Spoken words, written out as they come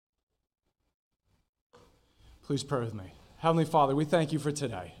Please pray with me. Heavenly Father, we thank you for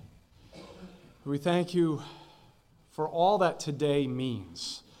today. We thank you for all that today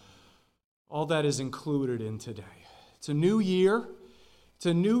means, all that is included in today. It's a new year. It's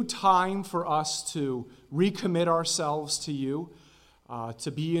a new time for us to recommit ourselves to you,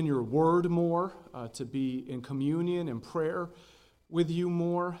 to be in your word more, to be in communion and prayer with you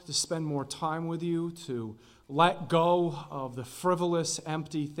more, to spend more time with you, to let go of the frivolous,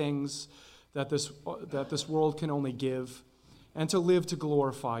 empty things that this world can only give, and to live to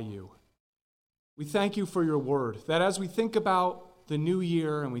glorify you. We thank you for your word, that as we think about the new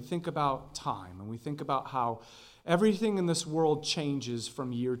year and we think about time and we think about how everything in this world changes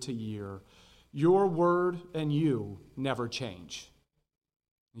from year to year, your word and you never change.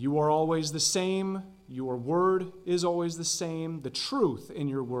 You are always the same. Your word is always the same. The truth in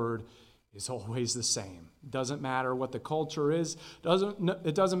your word is always the same. It doesn't matter what the culture is.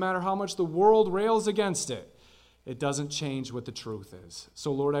 It doesn't matter how much the world rails against it. It doesn't change what the truth is.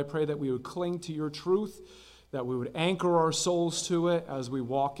 So, Lord, I pray that we would cling to your truth, that we would anchor our souls to it as we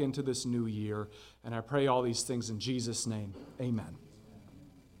walk into this new year. And I pray all these things in Jesus' name. Amen.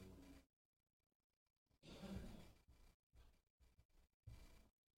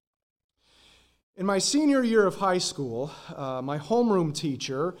 In my senior year of high school, my homeroom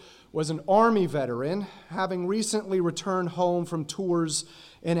teacher was an Army veteran, having recently returned home from tours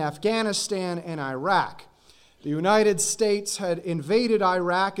in Afghanistan and Iraq. The United States had invaded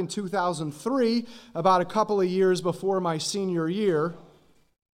Iraq in 2003, about a couple of years before my senior year.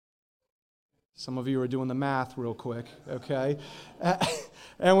 Some of you are doing the math real quick, okay?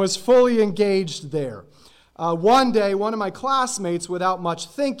 And was fully engaged there. One day, one of my classmates, without much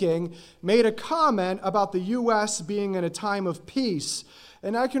thinking, made a comment about the U.S. being in a time of peace.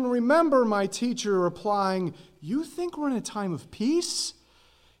 And I can remember my teacher replying, "You think we're in a time of peace?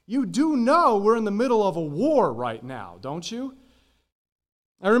 You do know we're in the middle of a war right now, don't you?"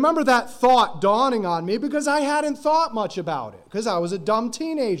 I remember that thought dawning on me because I hadn't thought much about it, because I was a dumb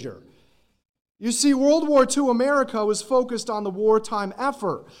teenager. You see, World War II America was focused on the wartime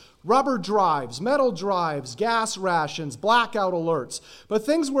effort. Rubber drives, metal drives, gas rations, blackout alerts. But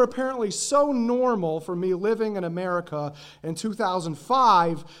things were apparently so normal for me living in America in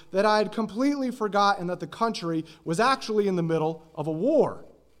 2005 that I had completely forgotten that the country was actually in the middle of a war.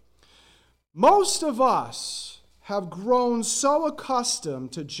 Most of us have grown so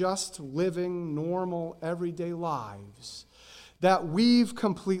accustomed to just living normal, everyday lives that we've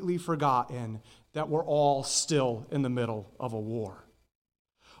completely forgotten that we're all still in the middle of a war.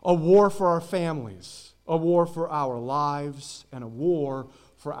 A war for our families, a war for our lives, and a war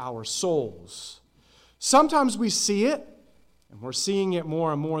for our souls. Sometimes we see it, and we're seeing it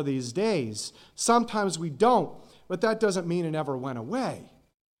more and more these days. Sometimes we don't, but that doesn't mean it never went away.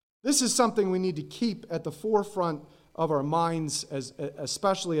 This is something we need to keep at the forefront of our minds,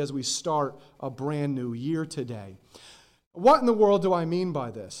 especially as we start a brand new year today. What in the world do I mean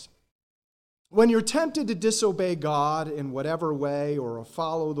by this? When you're tempted to disobey God in whatever way or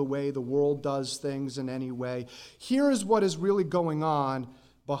follow the way the world does things in any way, here is what is really going on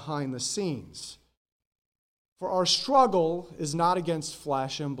behind the scenes. For our struggle is not against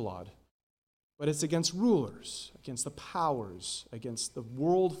flesh and blood, but it's against rulers, against the powers, against the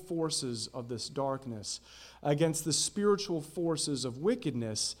world forces of this darkness, against the spiritual forces of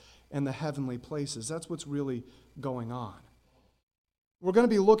wickedness in the heavenly places. That's what's really going on. We're going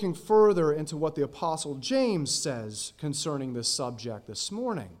to be looking further into what the Apostle James says concerning this subject this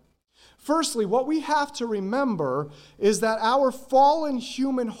morning. Firstly, what we have to remember is that our fallen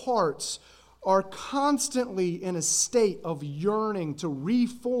human hearts are constantly in a state of yearning to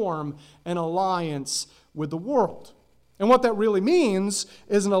reform an alliance with the world. And what that really means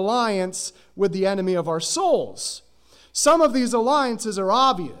is an alliance with the enemy of our souls. Some of these alliances are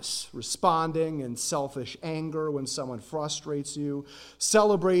obvious: responding in selfish anger when someone frustrates you,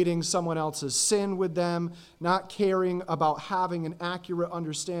 celebrating someone else's sin with them, not caring about having an accurate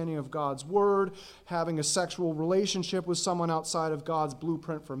understanding of God's word, having a sexual relationship with someone outside of God's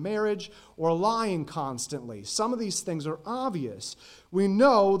blueprint for marriage, or lying constantly. Some of these things are obvious. We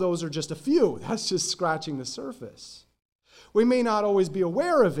know those are just a few. That's just scratching the surface. We may not always be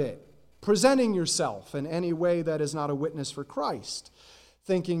aware of it. Presenting yourself in any way that is not a witness for Christ,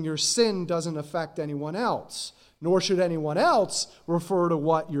 thinking your sin doesn't affect anyone else, nor should anyone else refer to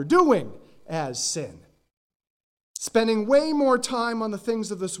what you're doing as sin. Spending way more time on the things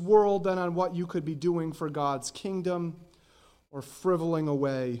of this world than on what you could be doing for God's kingdom, or frivoling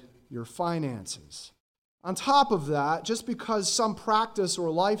away your finances. On top of that, just because some practice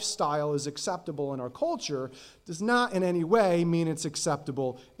or lifestyle is acceptable in our culture does not in any way mean it's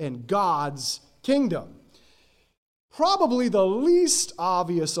acceptable in God's kingdom. Probably the least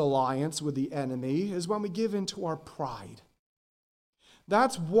obvious alliance with the enemy is when we give in to our pride.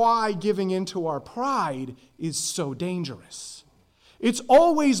 That's why giving in to our pride is so dangerous. It's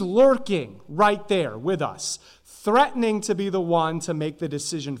always lurking right there with us, threatening to be the one to make the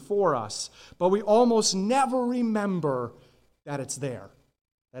decision for us, but we almost never remember that it's there,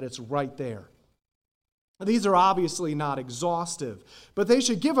 that it's right there. These are obviously not exhaustive, but they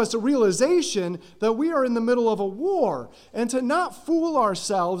should give us a realization that we are in the middle of a war and to not fool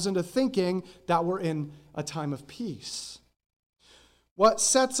ourselves into thinking that we're in a time of peace. What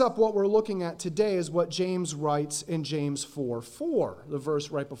sets up what we're looking at today is what James writes in James 4:4, the verse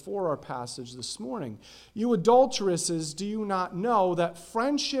right before our passage this morning. You adulteresses, do you not know that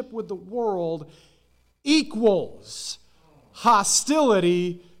friendship with the world equals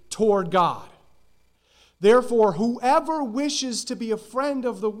hostility toward God? Therefore, whoever wishes to be a friend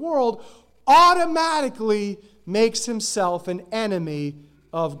of the world automatically makes himself an enemy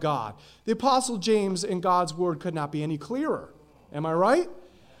of God. The Apostle James in God's word could not be any clearer. Am I right?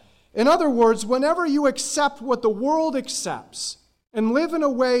 In other words, whenever you accept what the world accepts and live in a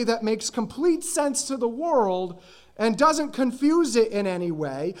way that makes complete sense to the world and doesn't confuse it in any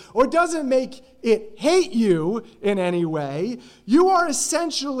way or doesn't make it hate you in any way, you are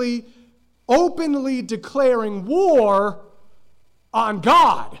essentially openly declaring war on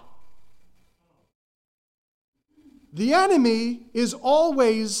God. The enemy is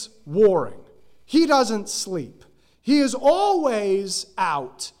always warring. He doesn't sleep. He is always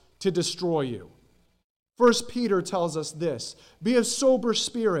out to destroy you. 1 Peter tells us this: be of sober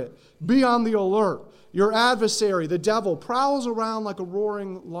spirit, be on the alert. Your adversary, the devil, prowls around like a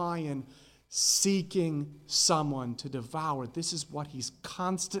roaring lion, seeking someone to devour. This is what he's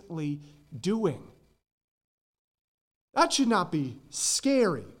constantly doing. That should not be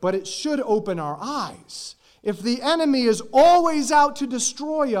scary, but it should open our eyes. If the enemy is always out to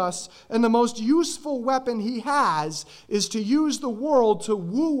destroy us, and the most useful weapon he has is to use the world to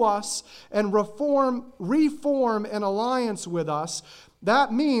woo us and reform an alliance with us,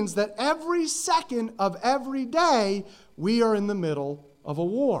 that means that every second of every day we are in the middle of a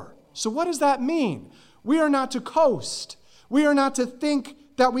war. So what does that mean? We are not to coast. We are not to think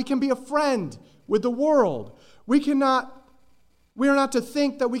that we can be a friend with the world. We are not to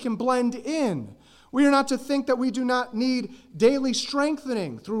think that we can blend in. We are not to think that we do not need daily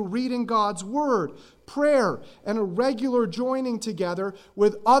strengthening through reading God's word, prayer, and a regular joining together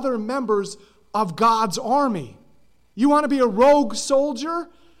with other members of God's army. You want to be a rogue soldier,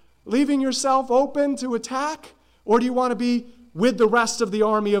 leaving yourself open to attack? Or do you want to be with the rest of the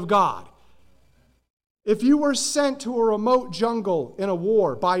army of God? If you were sent to a remote jungle in a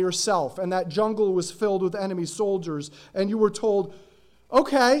war by yourself, and that jungle was filled with enemy soldiers, and you were told,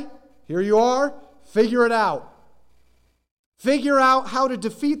 okay, here you are, figure it out. Figure out how to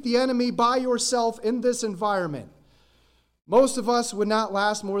defeat the enemy by yourself in this environment. Most of us would not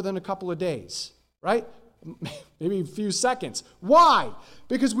last more than a couple of days, right? Maybe a few seconds. Why?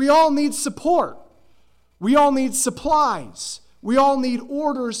 Because we all need support. We all need supplies. We all need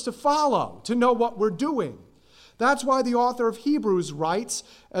orders to follow, to know what we're doing. That's why the author of Hebrews writes,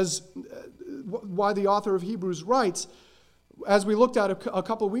 as we looked at a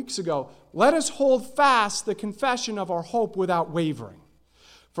couple of weeks ago, let us hold fast the confession of our hope without wavering.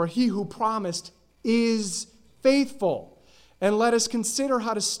 For he who promised is faithful. And let us consider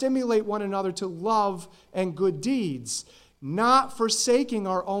how to stimulate one another to love and good deeds, not forsaking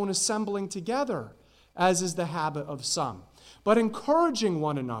our own assembling together, as is the habit of some, but encouraging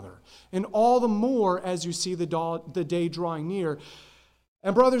one another, and all the more as you see the day drawing near.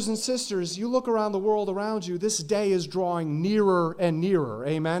 And brothers and sisters, you look around the world around you, this day is drawing nearer and nearer.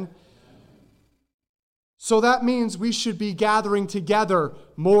 Amen? So that means we should be gathering together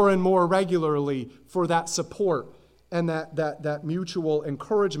more and more regularly for that support and that mutual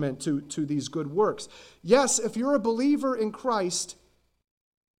encouragement to these good works. Yes, if you're a believer in Christ,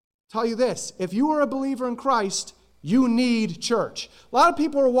 tell you this, if you are a believer in Christ, you need church. A lot of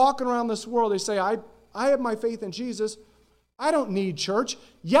people are walking around this world, they say, I have my faith in Jesus. I don't need church.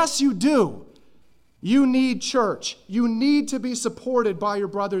 Yes, you do. You need church. You need to be supported by your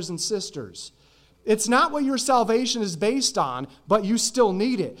brothers and sisters. It's not what your salvation is based on, but you still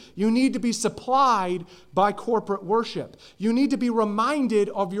need it. You need to be supplied by corporate worship. You need to be reminded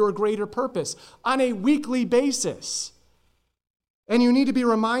of your greater purpose on a weekly basis. And you need to be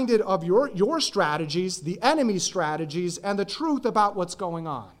reminded of your strategies, the enemy's strategies, and the truth about what's going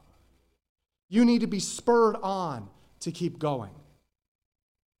on. You need to be spurred on to keep going.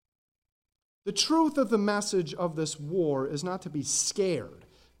 The truth of the message of this war is not to be scared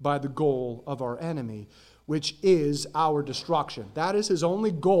by the goal of our enemy. which is our destruction. That is his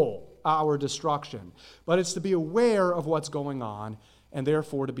only goal, our destruction. But it's to be aware of what's going on and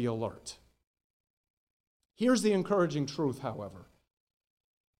therefore to be alert. Here's the encouraging truth, however.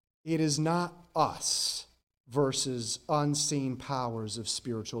 It is not us versus unseen powers of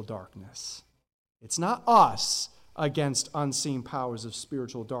spiritual darkness. It's not us against unseen powers of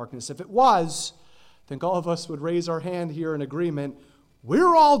spiritual darkness. If it was, I think all of us would raise our hand here in agreement.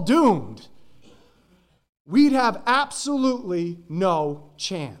 We're all doomed. We'd have absolutely no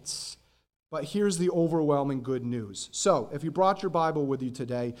chance. But here's the overwhelming good news. So, if you brought your Bible with you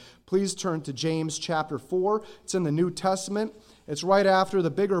today, please turn to James chapter 4. It's in the New Testament. It's right after the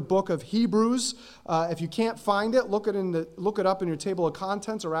bigger book of Hebrews. If you can't find it, look it up in your table of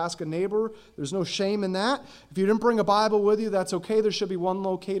contents or ask a neighbor. There's no shame in that. If you didn't bring a Bible with you, that's okay. There should be one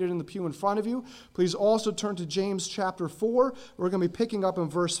located in the pew in front of you. Please also turn to James chapter 4. We're going to be picking up in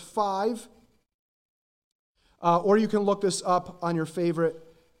verse 5. Or you can look this up on your favorite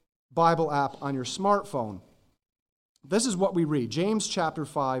Bible app on your smartphone. This is what we read. James chapter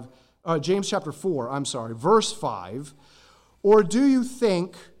 4, verse 5. Or do you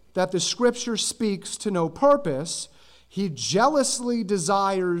think that the Scripture speaks to no purpose? He jealously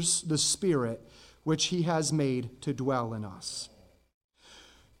desires the Spirit which he has made to dwell in us.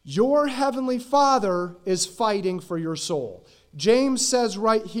 Your heavenly Father is fighting for your soul. James says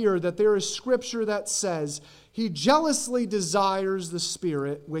right here that there is Scripture that says he jealously desires the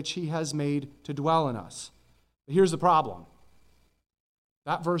Spirit which he has made to dwell in us. But here's the problem.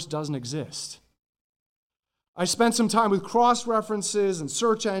 That verse doesn't exist. I spent some time with cross-references and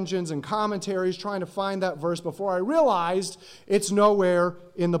search engines and commentaries trying to find that verse before I realized it's nowhere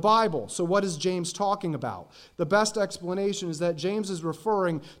in the Bible. So what is James talking about? The best explanation is that James is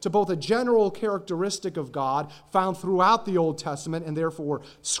referring to both a general characteristic of God found throughout the Old Testament and therefore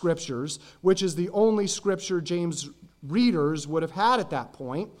Scriptures, which is the only Scripture James' readers would have had at that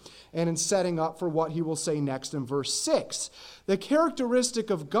point, and in setting up for what he will say next in verse 6. The characteristic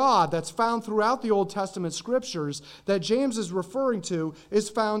of God that's found throughout the Old Testament Scriptures that James is referring to is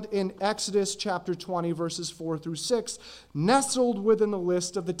found in Exodus chapter 20, verses 4 through 6, nestled within the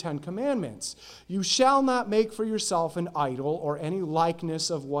list of the Ten Commandments. You shall not make for yourself an idol or any likeness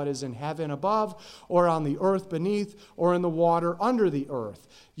of what is in heaven above, or on the earth beneath, or in the water under the earth.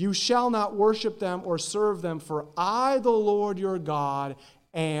 You shall not worship them or serve them, for I, the Lord your God,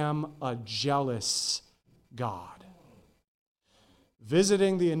 am a jealous God,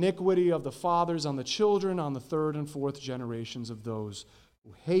 visiting the iniquity of the fathers on the children, on the third and fourth generations of those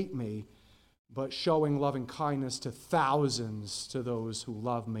who hate me, but showing loving kindness to thousands to those who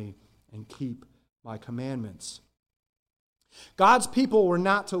love me and keep my commandments. God's people were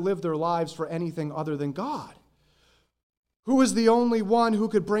not to live their lives for anything other than God, who is the only one who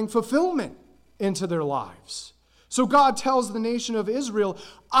could bring fulfillment into their lives. So God tells the nation of Israel,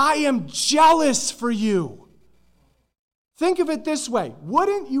 I am jealous for you. Think of it this way.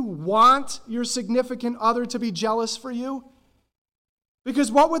 Wouldn't you want your significant other to be jealous for you?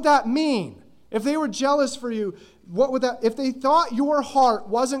 Because what would that mean? If they were jealous for you, if they thought your heart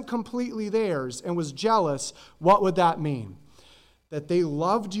wasn't completely theirs and was jealous, what would that mean? That they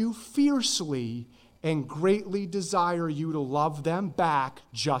loved you fiercely and greatly desire you to love them back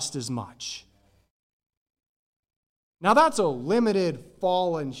just as much. Now that's a limited,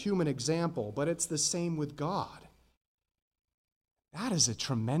 fallen human example, but it's the same with God. That is a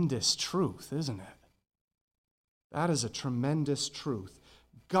tremendous truth, isn't it? That is a tremendous truth.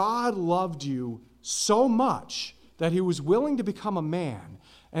 God loved you so much that he was willing to become a man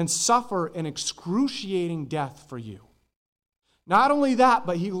and suffer an excruciating death for you. Not only that,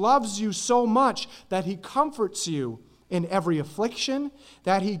 but he loves you so much that he comforts you in every affliction,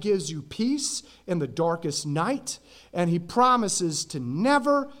 that he gives you peace in the darkest night, and he promises to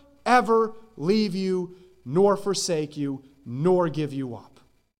never, ever leave you, nor forsake you, nor give you up.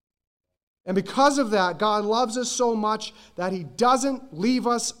 And because of that, God loves us so much that he doesn't leave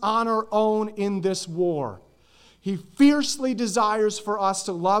us on our own in this war. He fiercely desires for us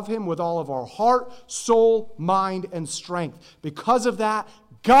to love him with all of our heart, soul, mind, and strength. Because of that,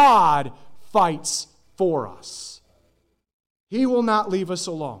 God fights for us. He will not leave us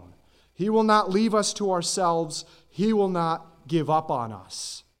alone. He will not leave us to ourselves. He will not give up on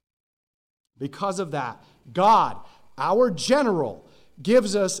us. Because of that, God, our general,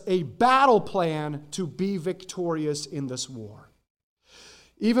 gives us a battle plan to be victorious in this war.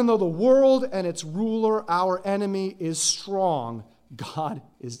 Even though the world and its ruler, our enemy, is strong, God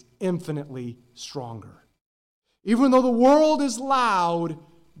is infinitely stronger. Even though the world is loud,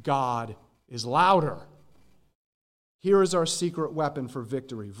 God is louder. Here is our secret weapon for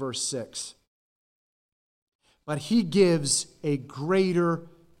victory, verse 6. but he gives a greater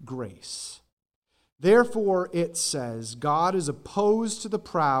grace. Therefore, it says, God is opposed to the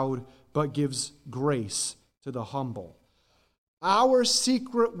proud, but gives grace to the humble. Our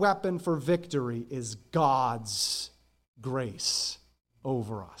secret weapon for victory is God's grace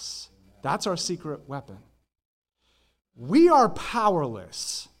over us. That's our secret weapon. We are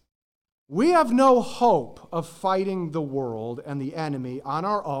powerless. We have no hope of fighting the world and the enemy on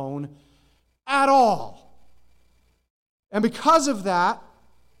our own at all. And because of that,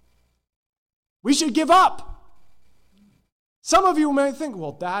 we should give up. Some of you may think,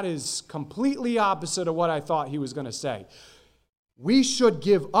 well, that is completely opposite of what I thought he was going to say. We should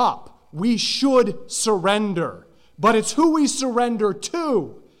give up. We should surrender. But it's who we surrender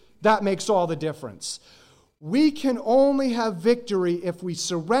to that makes all the difference. We can only have victory if we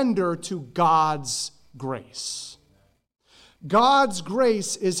surrender to God's grace. God's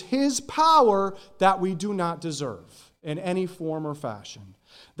grace is his power that we do not deserve in any form or fashion.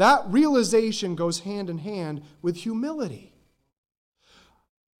 That realization goes hand in hand with humility.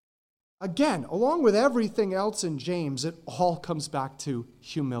 Again, along with everything else in James, it all comes back to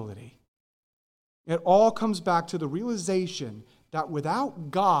humility. It all comes back to the realization that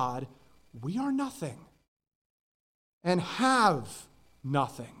without God, we are nothing and have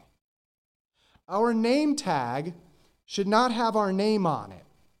nothing. Our name tag should not have our name on it.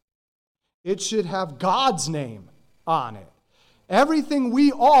 It should have God's name on it. Everything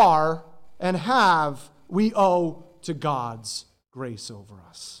we are and have, we owe to God's grace over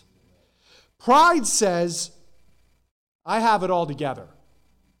us. Pride says, I have it all together.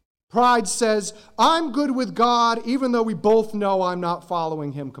 Pride says, I'm good with God, even though we both know I'm not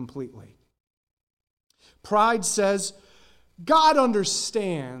following him completely. Pride says, God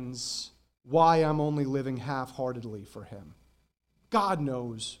understands why I'm only living half-heartedly for him. God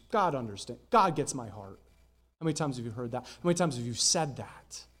knows. God understands. God gets my heart. How many times have you heard that? How many times have you said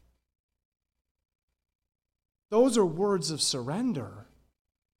that? Those are words of surrender,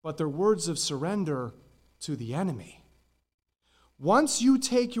 but they're words of surrender to the enemy. Once you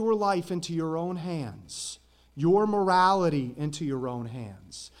take your life into your own hands, your morality into your own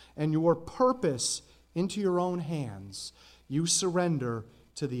hands, and your purpose into your own hands, you surrender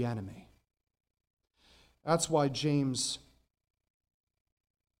to the enemy. That's why James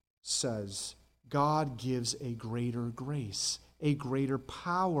says, God gives a greater grace, a greater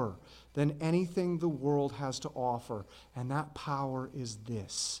power than anything the world has to offer. And that power is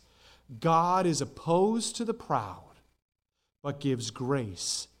this: God is opposed to the proud, but gives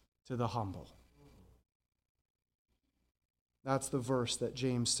grace to the humble. That's the verse that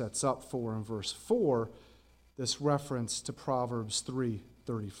James sets up for in verse 4, this reference to Proverbs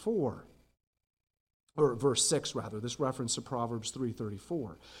 3:34. Or verse 6, rather, this reference to Proverbs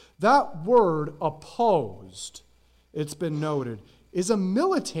 3:34. That word opposed, it's been noted, is a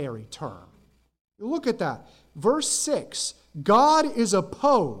military term. Look at that. Verse 6, God is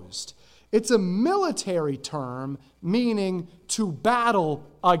opposed. It's a military term meaning to battle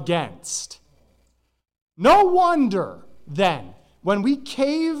against. No wonder, then, when we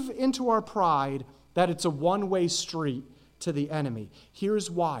cave into our pride, that it's a one-way street to the enemy. Here's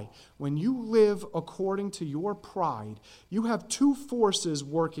why. When you live according to your pride, you have two forces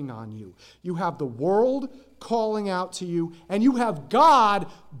working on you. You have the world calling out to you, and you have God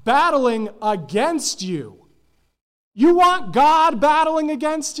battling against you. You want God battling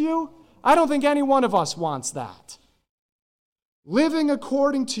against you? I don't think any one of us wants that. Living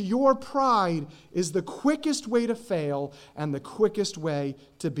according to your pride is the quickest way to fail and the quickest way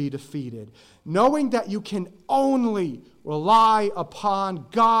to be defeated. Knowing that you can only rely upon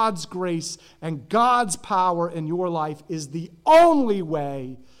God's grace and God's power in your life is the only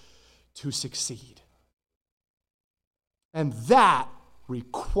way to succeed. And that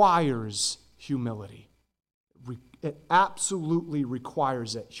requires humility. It absolutely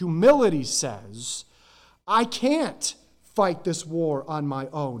requires it. Humility says, I can't fight this war on my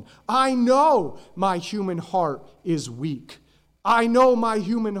own. I know my human heart is weak. I know my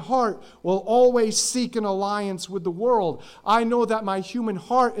human heart will always seek an alliance with the world. I know that my human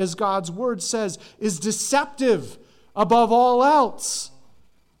heart, as God's word says, is deceptive above all else.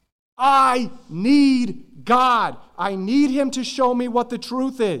 I need God. I need him to show me what the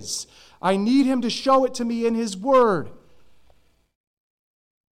truth is. I need him to show it to me in his word.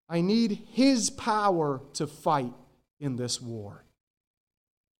 I need his power to fight in this war.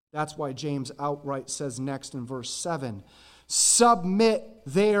 That's why James outright says next in verse 7, submit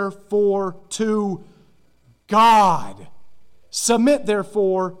therefore to God. Submit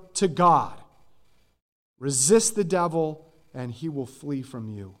therefore to God. Resist the devil and he will flee from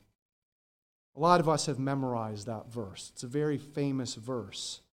you. A lot of us have memorized that verse. It's a very famous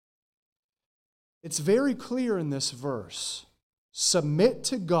verse. It's very clear in this verse. Submit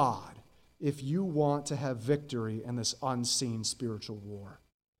to God if you want to have victory in this unseen spiritual war.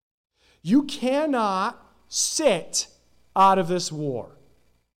 You cannot sit out of this war.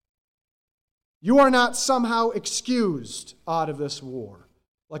 You are not somehow excused out of this war,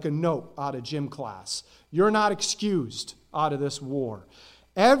 like a note out of gym class. You're not excused out of this war.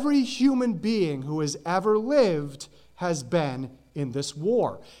 Every human being who has ever lived has been in this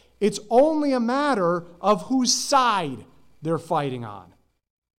war. It's only a matter of whose side they're fighting on.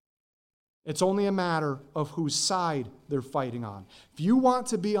 It's only a matter of whose side they're fighting on. If you want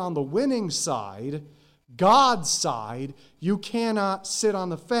to be on the winning side, God's side, you cannot sit on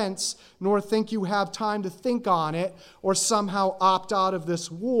the fence nor think you have time to think on it or somehow opt out of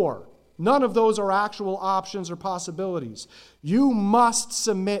this war. None of those are actual options or possibilities. You must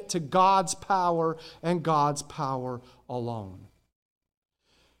submit to God's power and God's power alone.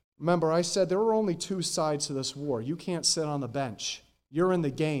 Remember, I said there are only two sides to this war. You can't sit on the bench. You're in the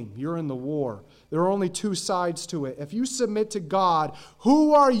game. You're in the war. There are only two sides to it. If you submit to God,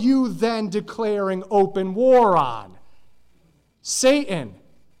 who are you then declaring open war on? Satan.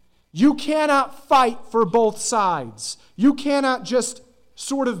 You cannot fight for both sides. You cannot just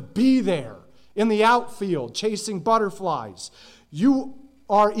sort of be there in the outfield chasing butterflies. You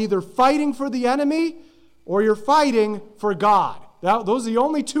are either fighting for the enemy or you're fighting for God. Those are the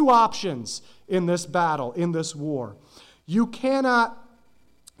only two options in this battle, in this war. You cannot,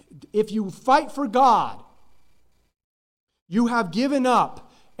 if you fight for God, you have given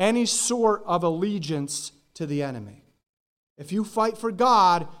up any sort of allegiance to the enemy. If you fight for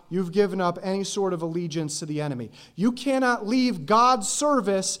God, you've given up any sort of allegiance to the enemy. You cannot leave God's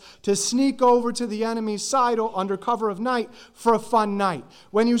service to sneak over to the enemy's side under cover of night for a fun night.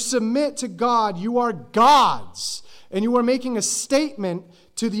 When you submit to God, you are God's. And you are making a statement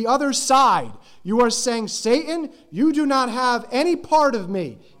to the other side. You are saying, Satan, you do not have any part of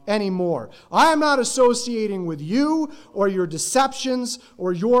me anymore. I am not associating with you or your deceptions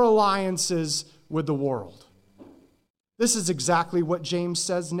or your alliances with the world. This is exactly what James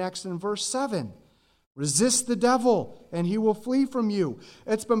says next in verse 7. Resist the devil, and he will flee from you.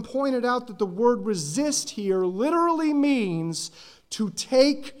 It's been pointed out that the word resist here literally means to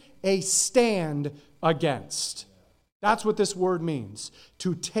take a stand against. That's what this word means,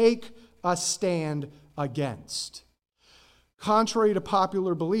 to take a stand against. Contrary to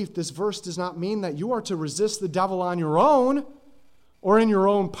popular belief, this verse does not mean that you are to resist the devil on your own or in your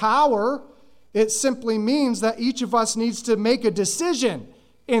own power. It simply means that each of us needs to make a decision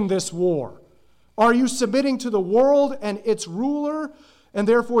in this war. Are you submitting to the world and its ruler and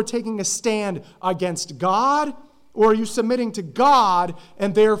therefore taking a stand against God? Or are you submitting to God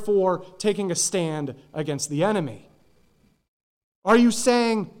and therefore taking a stand against the enemy? Are you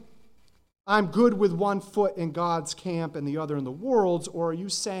saying, I'm good with one foot in God's camp and the other in the world's? Or are you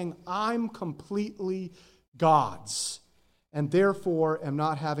saying, I'm completely God's and therefore am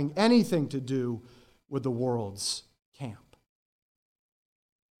not having anything to do with the world's camp?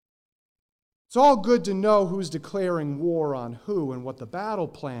 It's all good to know who's declaring war on who and what the battle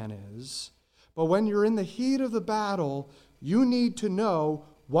plan is. But when you're in the heat of the battle, you need to know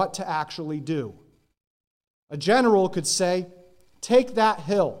what to actually do. A general could say, take that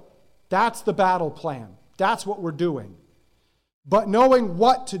hill. That's the battle plan. That's what we're doing. But knowing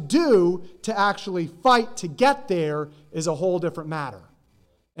what to do to actually fight to get there is a whole different matter.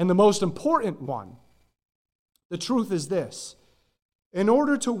 And the most important one, the truth is this. In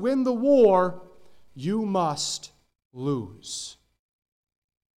order to win the war, you must lose.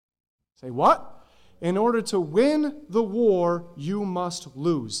 Say what? In order to win the war, you must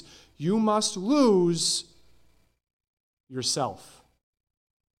lose. You must lose yourself.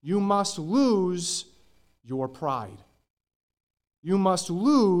 You must lose your pride. You must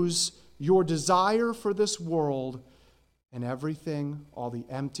lose your desire for this world and everything, all the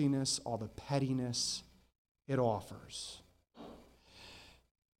emptiness, all the pettiness it offers.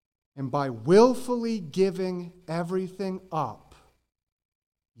 And by willfully giving everything up,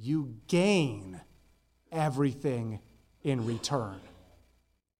 you gain everything in return.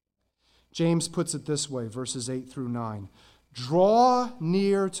 James puts it this way, verses 8 through 9. Draw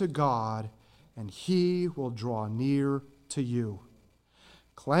near to God, and he will draw near to you.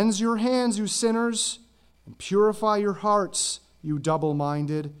 Cleanse your hands, you sinners, and purify your hearts, you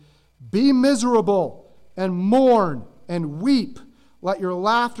double-minded. Be miserable, and mourn, and weep. Let your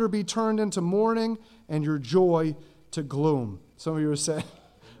laughter be turned into mourning, and your joy to gloom. Some of you are saying,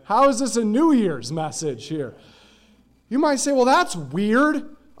 how is this a New Year's message here? You might say, well, that's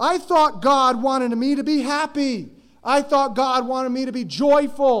weird. I thought God wanted me to be happy. I thought God wanted me to be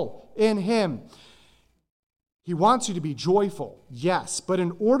joyful in Him. He wants you to be joyful, yes, but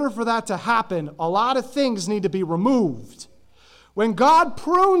in order for that to happen, a lot of things need to be removed. When God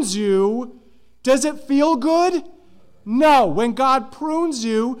prunes you, does it feel good? No. When God prunes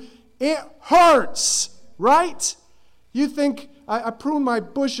you, it hurts, right? You think, I pruned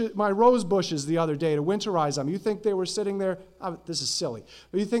my rose bushes the other day to winterize them. You think they were sitting there, this is silly,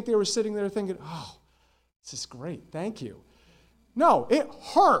 but you think they were sitting there thinking, oh, this is great, thank you. No, it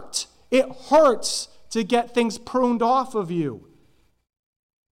hurt. It hurts to get things pruned off of you.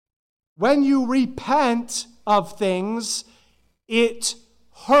 When you repent of things, it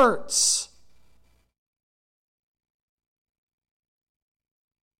hurts.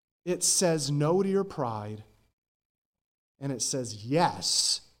 It says no to your pride, and it says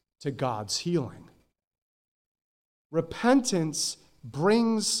yes to God's healing. Repentance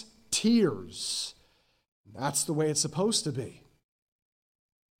brings tears. That's the way it's supposed to be.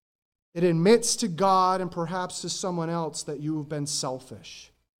 It admits to God and perhaps to someone else that you have been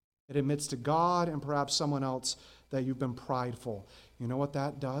selfish. It admits to God and perhaps someone else that you've been prideful. You know what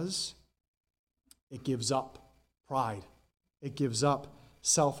that does? It gives up pride. It gives up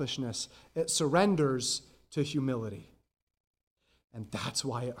selfishness. It surrenders to humility. And that's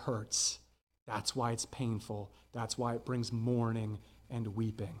why it hurts. That's why it's painful. That's why it brings mourning and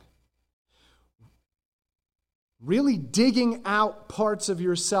weeping. Really digging out parts of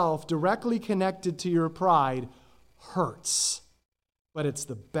yourself directly connected to your pride hurts. But it's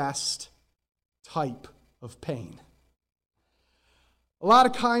the best type of pain. A lot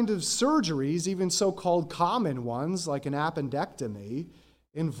of kinds of surgeries, even so-called common ones like an appendectomy,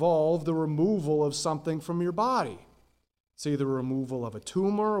 involve the removal of something from your body. It's either removal of a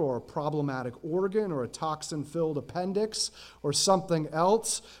tumor or a problematic organ or a toxin-filled appendix or something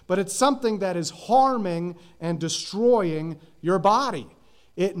else, but it's something that is harming and destroying your body.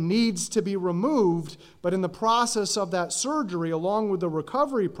 It needs to be removed, but in the process of that surgery, along with the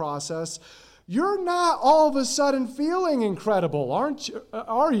recovery process, you're not all of a sudden feeling incredible,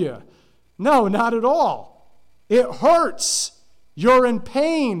 are you? No, not at all. It hurts. You're in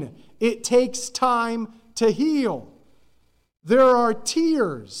pain. It takes time to heal. There are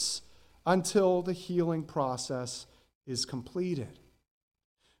tears until the healing process is completed.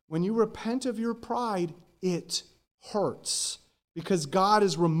 When you repent of your pride, it hurts because God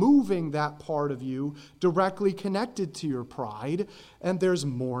is removing that part of you directly connected to your pride, and there's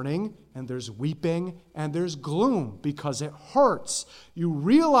mourning, and there's weeping, and there's gloom because it hurts. You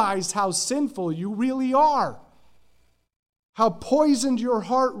realize how sinful you really are, how poisoned your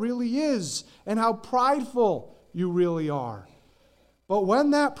heart really is, and how prideful you really are. But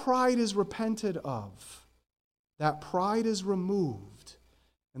when that pride is repented of, that pride is removed,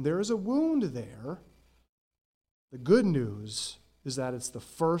 and there is a wound there, the good news is that it's the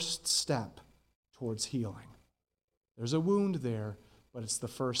first step towards healing. There's a wound there, but it's the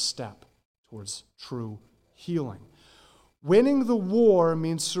first step towards true healing. Winning the war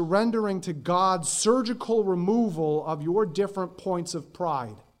means surrendering to God's surgical removal of your different points of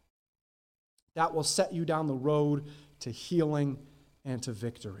pride. That will set you down the road to healing and to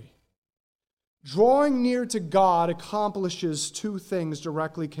victory. Drawing near to God accomplishes two things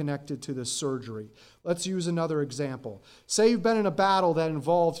directly connected to this surgery. Let's use another example. Say you've been in a battle that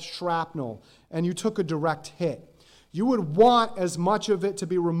involved shrapnel and you took a direct hit. You would want as much of it to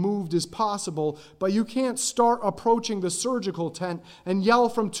be removed as possible, but you can't start approaching the surgical tent and yell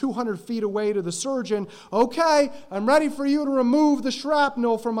from 200 feet away to the surgeon, "Okay, I'm ready for you to remove the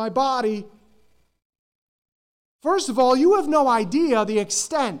shrapnel from my body." First of all, you have no idea the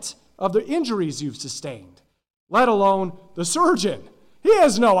extent of the injuries you've sustained, let alone the surgeon. He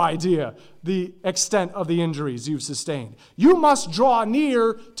has no idea the extent of the injuries you've sustained. You must draw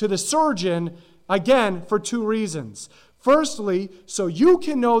near to the surgeon, again, for two reasons. Firstly, so you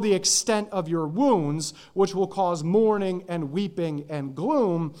can know the extent of your wounds, which will cause mourning and weeping and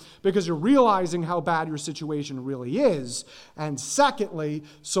gloom, because you're realizing how bad your situation really is. And secondly,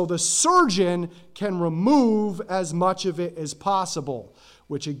 so the surgeon can remove as much of it as possible,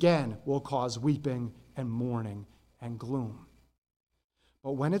 which again will cause weeping and mourning and gloom.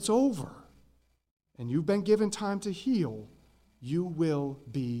 But when it's over and you've been given time to heal, you will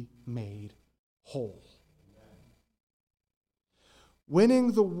be made whole.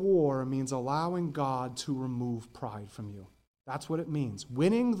 Winning the war means allowing God to remove pride from you. That's what it means.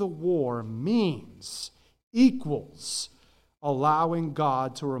 Winning the war equals allowing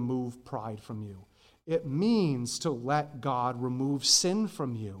God to remove pride from you. It means to let God remove sin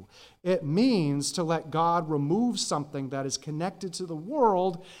from you. It means to let God remove something that is connected to the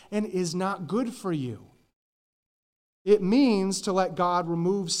world and is not good for you. It means to let God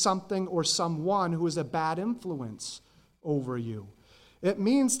remove something or someone who is a bad influence over you. It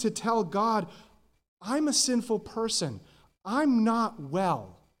means to tell God, I'm a sinful person. I'm not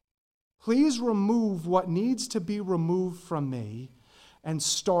well. Please remove what needs to be removed from me and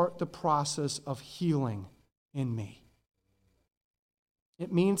start the process of healing in me.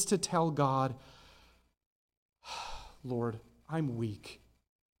 It means to tell God, Lord, I'm weak.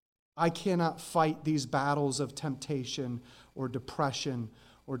 I cannot fight these battles of temptation or depression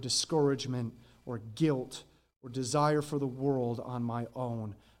or discouragement or guilt or desire for the world on my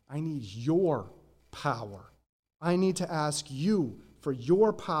own. I need your power. I need to ask you for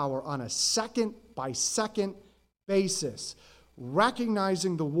your power on a second-by-second basis,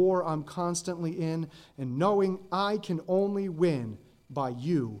 recognizing the war I'm constantly in and knowing I can only win by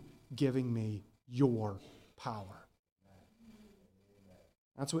you giving me your power.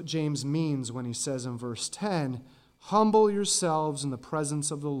 That's what James means when he says in verse 10, humble yourselves in the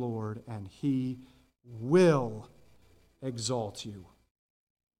presence of the Lord, and he will exalt you.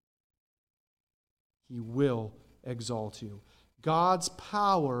 He will exalt you. God's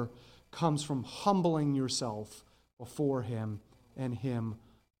power comes from humbling yourself before him and him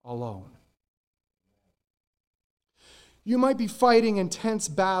alone. You might be fighting intense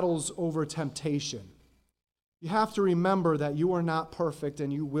battles over temptation. You have to remember that you are not perfect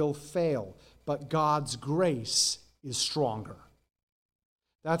and you will fail, but God's grace is stronger.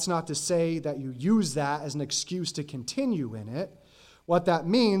 That's not to say that you use that as an excuse to continue in it. What that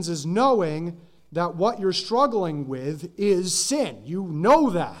means is knowing that what you're struggling with is sin. You know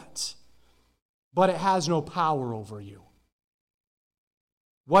that, but it has no power over you.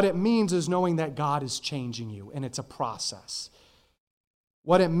 What it means is knowing that God is changing you, and it's a process.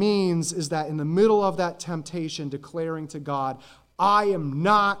 What it means is that in the middle of that temptation, declaring to God, I am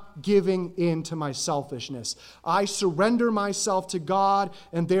not giving in to my selfishness. I surrender myself to God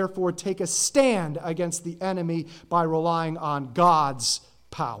and therefore take a stand against the enemy by relying on God's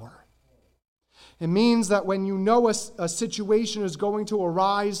power. It means that when you know a situation is going to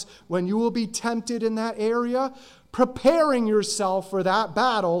arise, when you will be tempted in that area, preparing yourself for that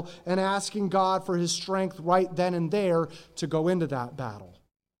battle and asking God for his strength right then and there to go into that battle.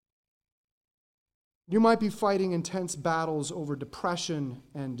 You might be fighting intense battles over depression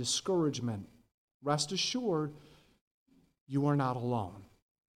and discouragement. Rest assured, you are not alone.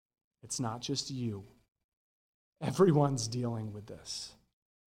 It's not just you. Everyone's dealing with this.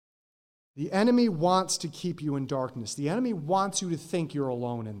 The enemy wants to keep you in darkness. The enemy wants you to think you're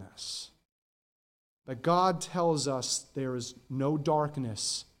alone in this. But God tells us there is no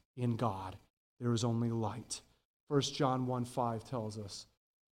darkness in God. There is only light. 1 John 1:5 tells us,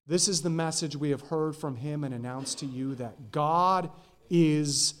 this is the message we have heard from him and announced to you, that God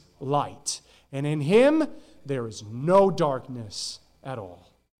is light, and in him there is no darkness at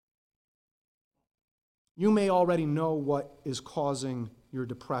all. You may already know what is causing your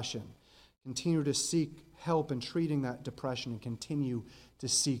depression. Continue to seek help in treating that depression and continue to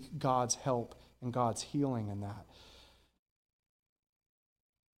seek God's help and God's healing in that.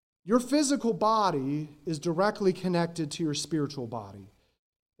 Your physical body is directly connected to your spiritual body.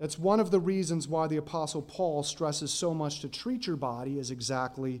 That's one of the reasons why the Apostle Paul stresses so much to treat your body as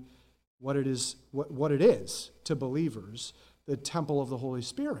exactly what it is to believers, the temple of the Holy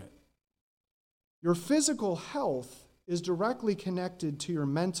Spirit. Your physical health is directly connected to your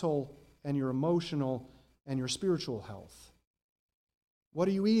mental and your emotional and your spiritual health. What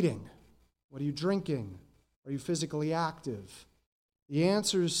are you eating? What are you drinking? Are you physically active? The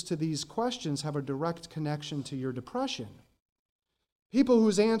answers to these questions have a direct connection to your depression. People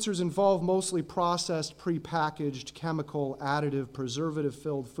whose answers involve mostly processed, prepackaged, chemical, additive,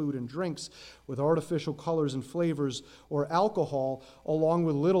 preservative-filled food and drinks with artificial colors and flavors, or alcohol, along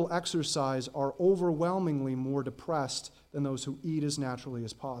with little exercise, are overwhelmingly more depressed than those who eat as naturally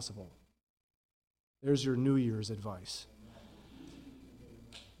as possible. There's your New Year's advice.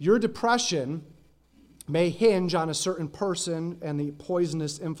 Your depression may hinge on a certain person and the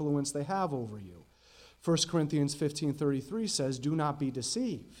poisonous influence they have over you. 1 Corinthians 15:33 says, do not be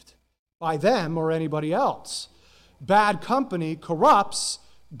deceived by them or anybody else. Bad company corrupts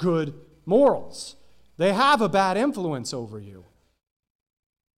good morals. They have a bad influence over you.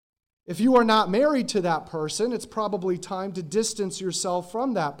 If you are not married to that person, it's probably time to distance yourself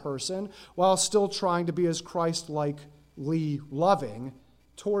from that person while still trying to be as Christ-likely loving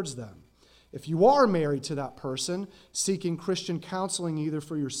towards them. If you are married to that person, seeking Christian counseling either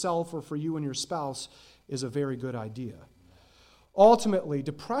for yourself or for you and your spouse, is a very good idea. Ultimately,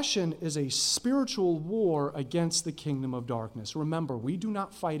 depression is a spiritual war against the kingdom of darkness. Remember, we do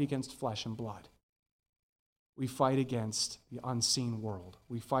not fight against flesh and blood. We fight against the unseen world.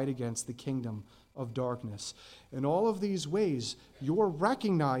 We fight against the kingdom of darkness. In all of these ways, you're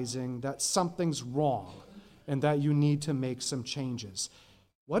recognizing that something's wrong and that you need to make some changes.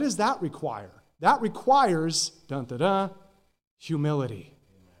 What does that require? That requires, humility.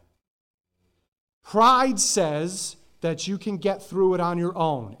 Pride says that you can get through it on your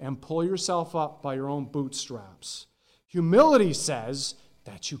own and pull yourself up by your own bootstraps. Humility says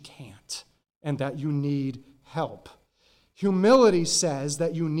that you can't and that you need help. Humility says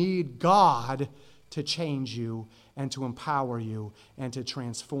that you need God to change you and to empower you and to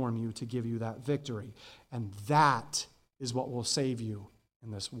transform you, to give you that victory. And that is what will save you in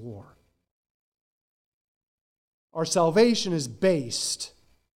this war. Our salvation is based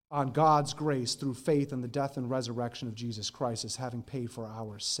on God's grace through faith in the death and resurrection of Jesus Christ as having paid for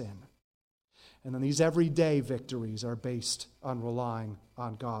our sin. And then these everyday victories are based on relying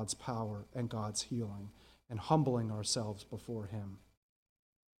on God's power and God's healing and humbling ourselves before Him.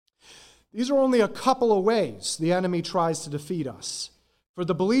 These are only a couple of ways the enemy tries to defeat us. For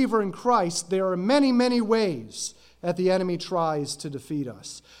the believer in Christ, there are many, many ways that the enemy tries to defeat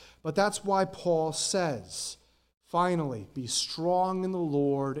us. But that's why Paul says, finally, be strong in the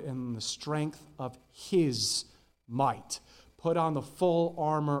Lord and in the strength of His might. Put on the full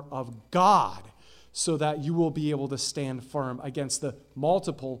armor of God so that you will be able to stand firm against the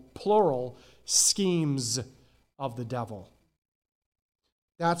multiple, plural schemes of the devil.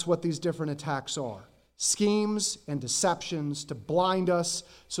 That's what these different attacks are. Schemes and deceptions to blind us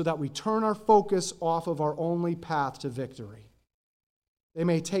so that we turn our focus off of our only path to victory. They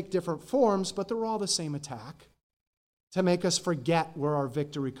may take different forms, but they're all the same attack. To make us forget where our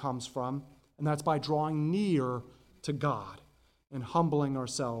victory comes from, and that's by drawing near to God and humbling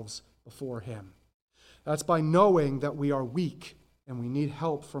ourselves before Him. That's by knowing that we are weak and we need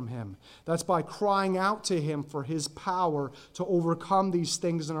help from Him. That's by crying out to Him for His power to overcome these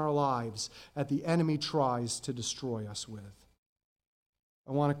things in our lives that the enemy tries to destroy us with.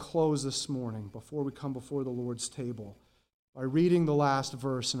 I want to close this morning, before we come before the Lord's table, by reading the last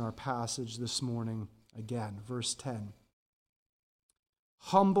verse in our passage this morning again, verse 10.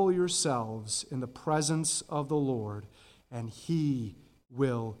 Humble yourselves in the presence of the Lord, and He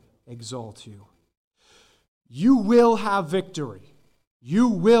will exalt you. You will have victory. You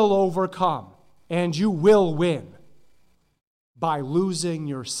will overcome, and you will win by losing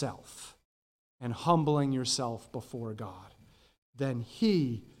yourself and humbling yourself before God. Then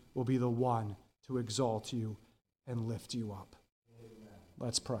He will be the one to exalt you and lift you up. Amen.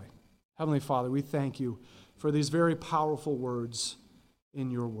 Let's pray. Heavenly Father, we thank You for these very powerful words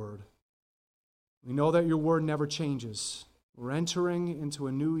in Your word. We know that Your word never changes. We're entering into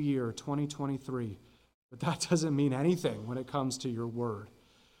a new year, 2023, but that doesn't mean anything when it comes to Your word.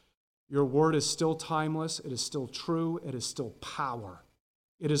 Your word is still timeless. It is still true. It is still power.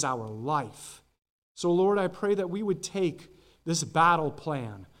 It is our life. So, Lord, I pray that we would take this battle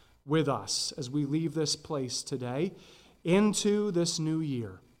plan with us as we leave this place today into this new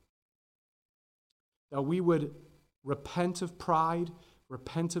year. That we would repent of pride,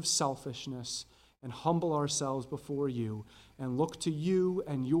 repent of selfishness, and humble ourselves before You and look to You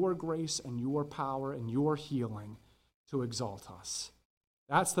and Your grace and Your power and Your healing to exalt us.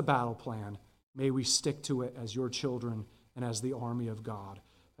 That's the battle plan. May we stick to it as Your children and as the army of God.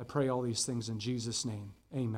 I pray all these things in Jesus' name. Amen.